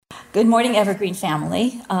Good morning, Evergreen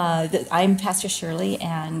family. I'm Pastor Shirley,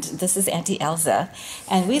 and this is Auntie Elza.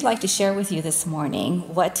 And we'd like to share with you this morning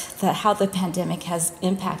how the pandemic has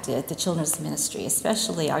impacted the children's ministry,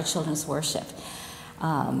 especially our children's worship.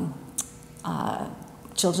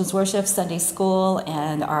 Children's worship, Sunday school,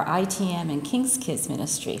 and our ITM and King's Kids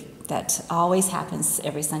ministry that always happens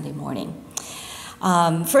every Sunday morning.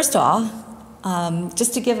 First of all,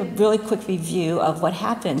 just to give a really quick review of what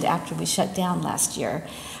happened after we shut down last year.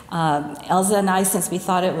 Elza and I, since we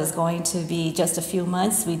thought it was going to be just a few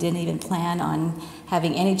months, we didn't even plan on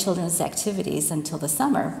having any children's activities until the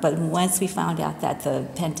summer. But once we found out that the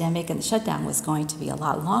pandemic and the shutdown was going to be a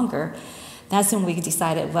lot longer, that's when we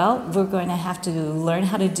decided, well, we're going to have to learn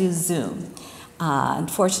how to do Zoom.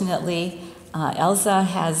 Unfortunately, Elza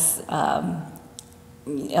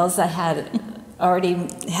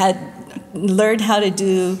had learned how to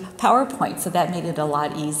do PowerPoint, so that made it a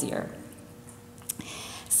lot easier.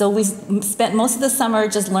 So we spent most of the summer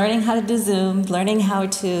just learning how to do Zoom, learning how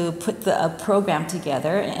to put a program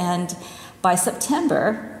together, and by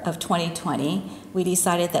September of 2020, we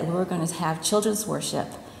decided that we were going to have children's worship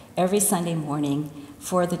every Sunday morning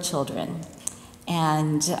for the children.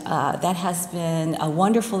 And that has been a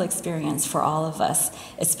wonderful experience for all of us.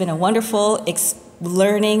 It's been a wonderful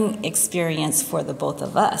learning experience for the both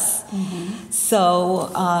of us. Mm-hmm.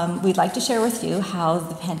 So we'd like to share with you how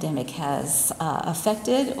the pandemic has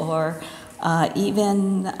affected or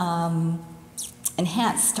even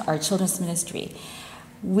enhanced our children's ministry.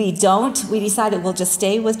 We decided we'll just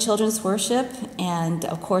stay with children's worship, and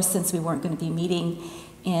of course, since we weren't going to be meeting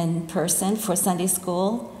in person for Sunday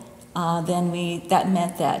school, that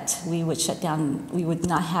meant that we would shut down. We would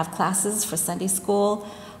not have classes for Sunday school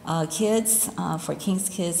kids, for King's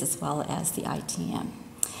Kids, as well as the ITM.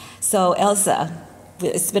 So Elza,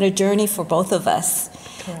 it's been a journey for both of us.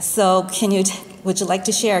 Correct. So would you like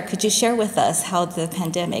to share? Could you share with us how the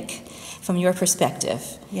pandemic, from your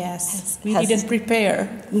perspective? Yes, we didn't prepare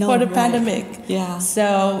for the pandemic. Yeah.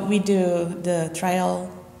 So we do the trial.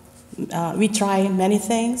 We try many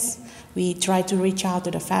things. We try to reach out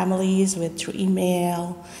to the families through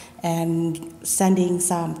email and sending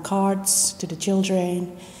some cards to the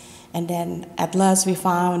children. And then at last we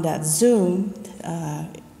found that Zoom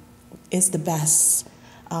is the best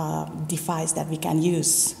device that we can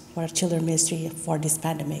use for children's ministry for this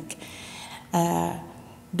pandemic. The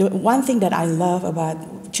one thing that I love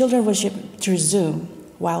about children worship through Zoom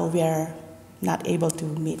while we are not able to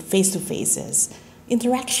meet face-to-face is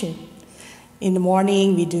interaction. In the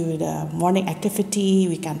morning, we do the morning activity.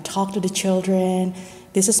 We can talk to the children.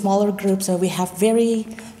 This is a smaller group, so we have very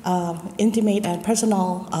intimate and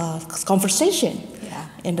personal conversation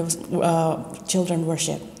in the children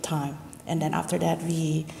worship time. And then after that,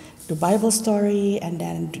 we do Bible story, and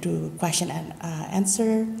then do question and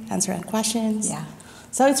answer and questions. Yeah.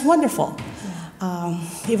 So it's wonderful. Yeah.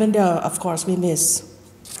 Even though, of course, we miss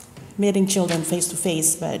meeting children face to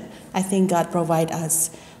face, but I think God provide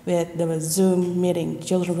us with the Zoom meeting,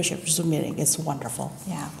 children worship Zoom meeting. It's wonderful.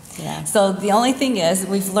 Yeah. Yeah. So the only thing is,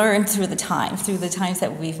 we've learned through the times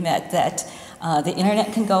that we've met, that the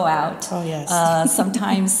internet can go out. Oh, yes.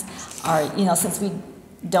 Sometimes since we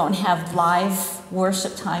don't have live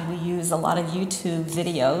worship time, we use a lot of YouTube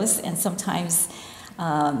videos, and sometimes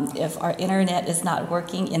if our internet is not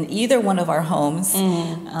working in either one of our homes,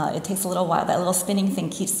 it takes a little while. That little spinning thing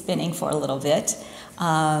keeps spinning for a little bit.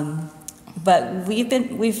 But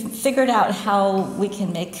we've figured out how we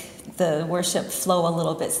can make the worship flow a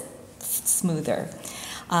little bit smoother.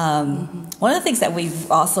 One of the things that we've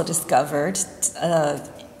also discovered,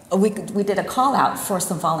 we did a call out for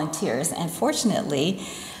some volunteers, and fortunately,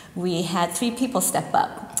 we had 3 people step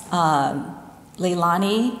up.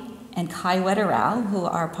 Leilani and Kai Wetterau, who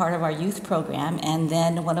are part of our youth program, and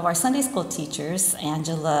then one of our Sunday school teachers,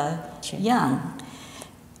 Angela Young.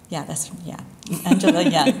 Angela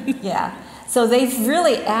Young, yeah. So they've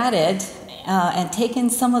really added and taken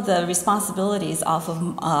some of the responsibilities off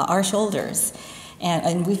of our shoulders,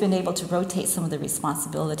 and we've been able to rotate some of the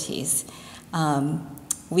responsibilities.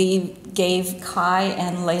 We gave Kai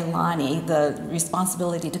and Leilani the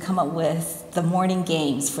responsibility to come up with the morning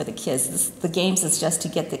games for the kids. The games is just to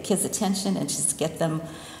get the kids' attention and just get them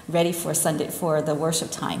ready for the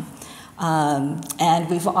worship time. And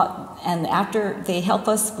after they help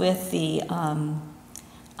us with the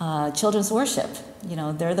children's worship,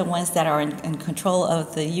 they're the ones that are in control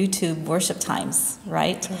of the YouTube worship times,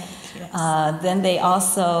 right? Correct, yes. Then they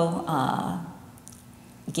also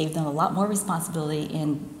gave them a lot more responsibility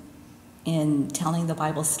in telling the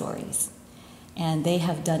Bible stories, and they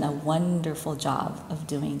have done a wonderful job of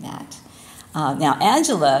doing that. Now,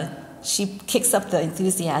 Angela she kicks up the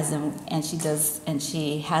enthusiasm, and she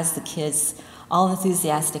has the kids all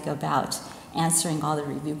enthusiastic about answering all the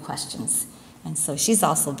review questions. And so she's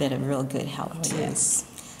also been a real good help too. Yes.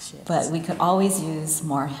 But we could always use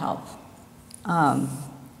more help.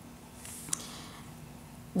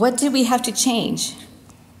 What do we have to change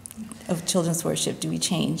of children's worship? Do we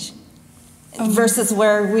change versus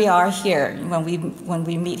where we are here when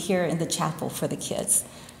we meet here in the chapel for the kids?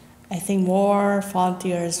 I think more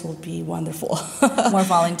volunteers will be wonderful. More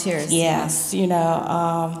volunteers. Yes,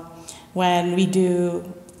 when we do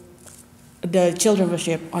the children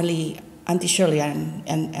worship, only Auntie Shirley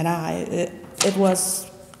and I, it was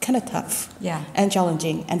kind of tough and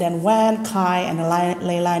challenging. And then when Kai and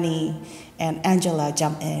Leilani and Angela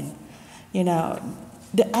jump in,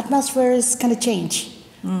 the atmosphere is kind of changed.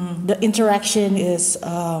 The interaction is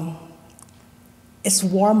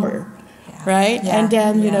warmer, right? Yeah. And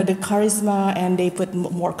then the charisma, and they put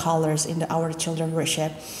more colors in our children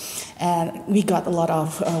worship. And we got a lot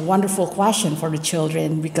of wonderful questions for the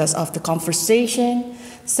children because of the conversation.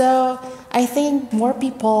 So I think more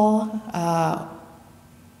people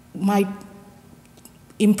might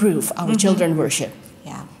improve our children worship.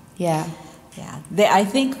 Yeah. I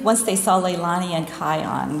think once they saw Leilani and Kai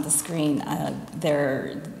on the screen,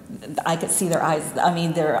 I could see their eyes. I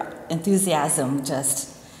mean, their enthusiasm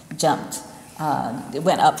just jumped. It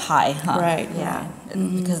went up high, huh? Right. Yeah.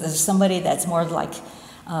 Because there's somebody that's more like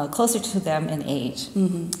closer to them in age.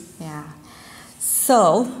 Yeah.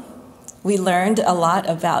 So we learned a lot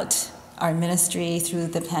about our ministry through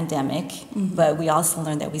the pandemic, but we also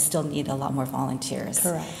learned that we still need a lot more volunteers.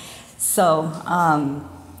 Correct. So,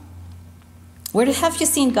 where have you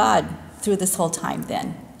seen God through this whole time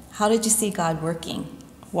then? How did you see God working?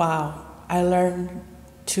 Wow. I learned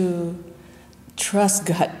to trust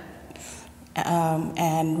God.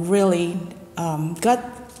 And really, God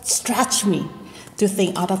stretched me to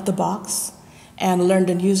think out of the box and learn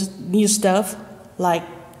the new stuff like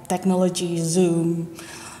technology, Zoom,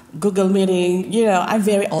 Google Meeting. I'm a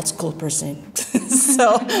very old school person,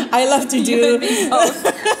 so I love to do.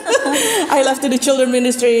 I love to do children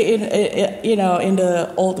ministry in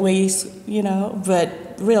the old ways. But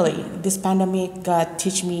really, this pandemic, God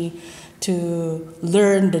teach me to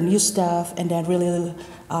learn the new stuff, and then really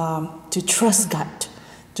to trust God,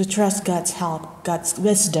 to trust God's help, God's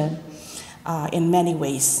wisdom in many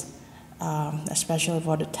ways. Especially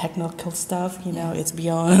for the technical stuff, it's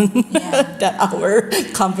beyond that our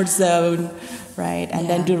comfort zone, right? And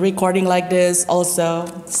then do recording like this also.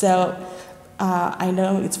 So I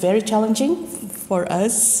know it's very challenging for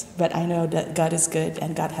us, but I know that God is good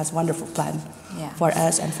and God has wonderful plan for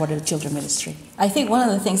us and for the children ministry. I think one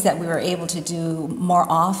of the things that we were able to do more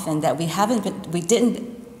often that we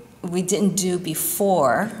didn't do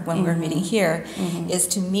before when we were meeting here is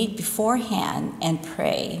to meet beforehand and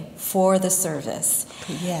pray for the service.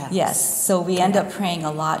 Yes. So we end up praying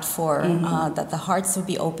a lot for that the hearts would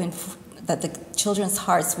be open, that the children's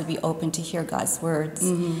hearts would be open to hear God's words.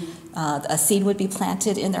 A seed would be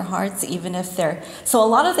planted in their hearts, even if they're... So a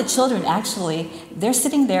lot of the children, actually, they're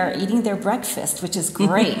sitting there eating their breakfast, which is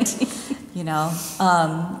great,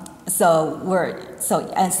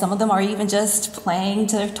 and some of them are even just playing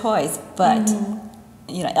to their toys. But,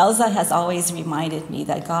 Elsa has always reminded me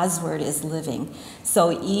that God's word is living.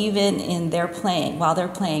 So even in their playing, while they're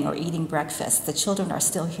playing or eating breakfast, the children are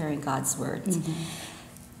still hearing God's words.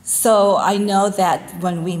 So I know that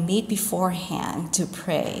when we meet beforehand to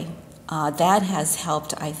pray, that has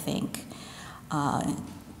helped, I think,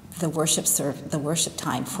 the worship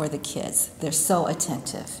time for the kids. They're so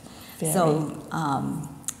attentive. Very. So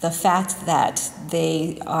the fact that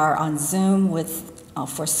they are on Zoom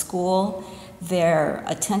for school, their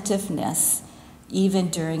attentiveness, even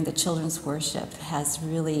during the children's worship, has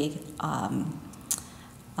really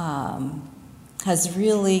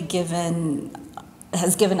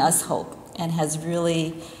given us hope, and has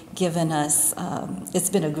really given us. It's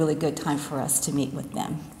been a really good time for us to meet with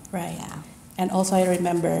them. Right. Yeah. And also, I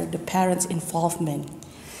remember the parents' involvement.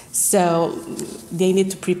 So they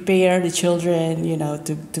need to prepare the children,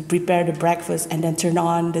 to prepare the breakfast and then turn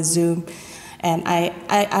on the Zoom. And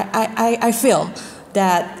I feel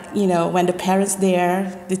that, when the parents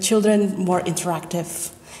there, the children more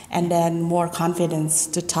interactive and then more confidence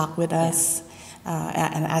to talk with us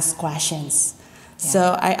and ask questions. Yeah.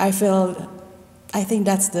 So I think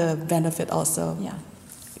that's the benefit also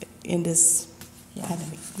in this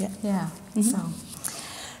pandemic. Yeah.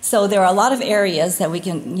 So there are a lot of areas that we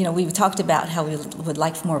can, we've talked about how we would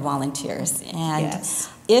like more volunteers. And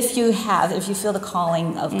if you feel the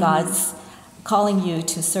calling of God's calling you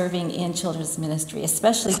to serving in children's ministry,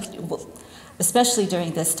 especially especially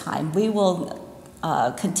during this time. We will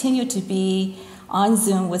continue to be on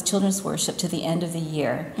Zoom with children's worship to the end of the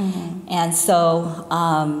year. And so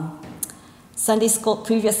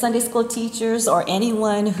previous Sunday school teachers or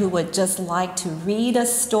anyone who would just like to read a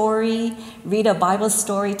story, read a Bible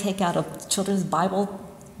story, take out a children's Bible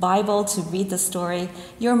to read the story,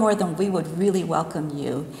 we would really welcome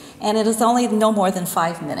you. And it is only no more than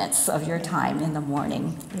 5 minutes of your time in the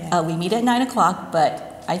morning. Yeah. We meet at 9 o'clock, but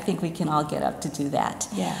I think we can all get up to do that.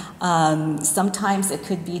 Yeah. Sometimes it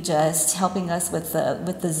could be just helping us with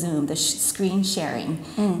the Zoom, the screen sharing.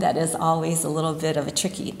 That is always a little bit of a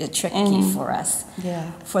tricky for us.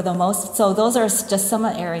 Yeah. So those are just some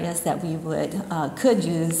areas that we could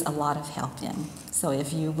use a lot of help in. So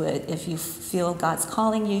if you feel God's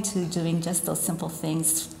calling you to doing just those simple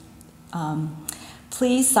things,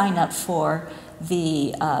 please sign up for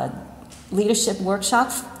the leadership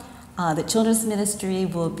workshop. The children's ministry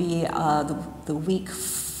will be the week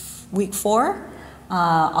 4,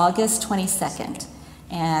 August 22nd.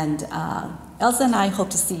 And Elsa and I hope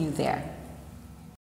to see you there.